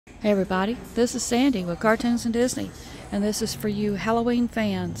Hey everybody, this is Sandy with Cartoons and Disney, and this is for you Halloween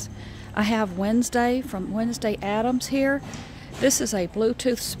fans. I have Wednesday from Wednesday Addams here. This is a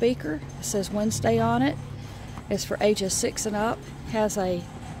Bluetooth speaker. It says Wednesday on it. It's for ages 6 and up. Has a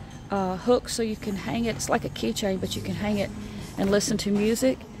hook so you can hang it. It's like a keychain, but you can hang it and listen to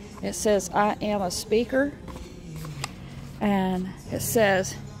music. It says I am a speaker, and it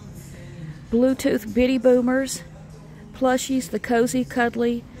says Bluetooth Bitty Boomers, Plushies, the cozy,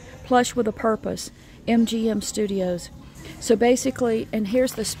 cuddly, plush with a purpose, MGM Studios. So basically, and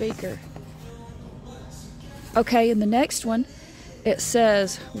here's the speaker. Okay, in the next one, it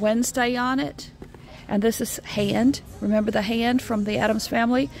says Wednesday on it, and this is hand. Remember the hand from the Addams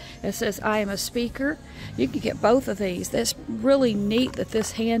family? It says I am a speaker. You can get both of these. That's really neat that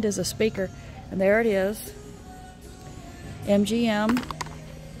this hand is a speaker. And there it is. MGM.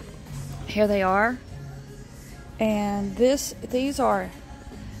 Here they are. And these are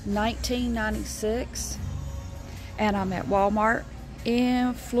 $19.96, and I'm at Walmart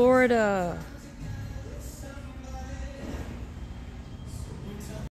in Florida.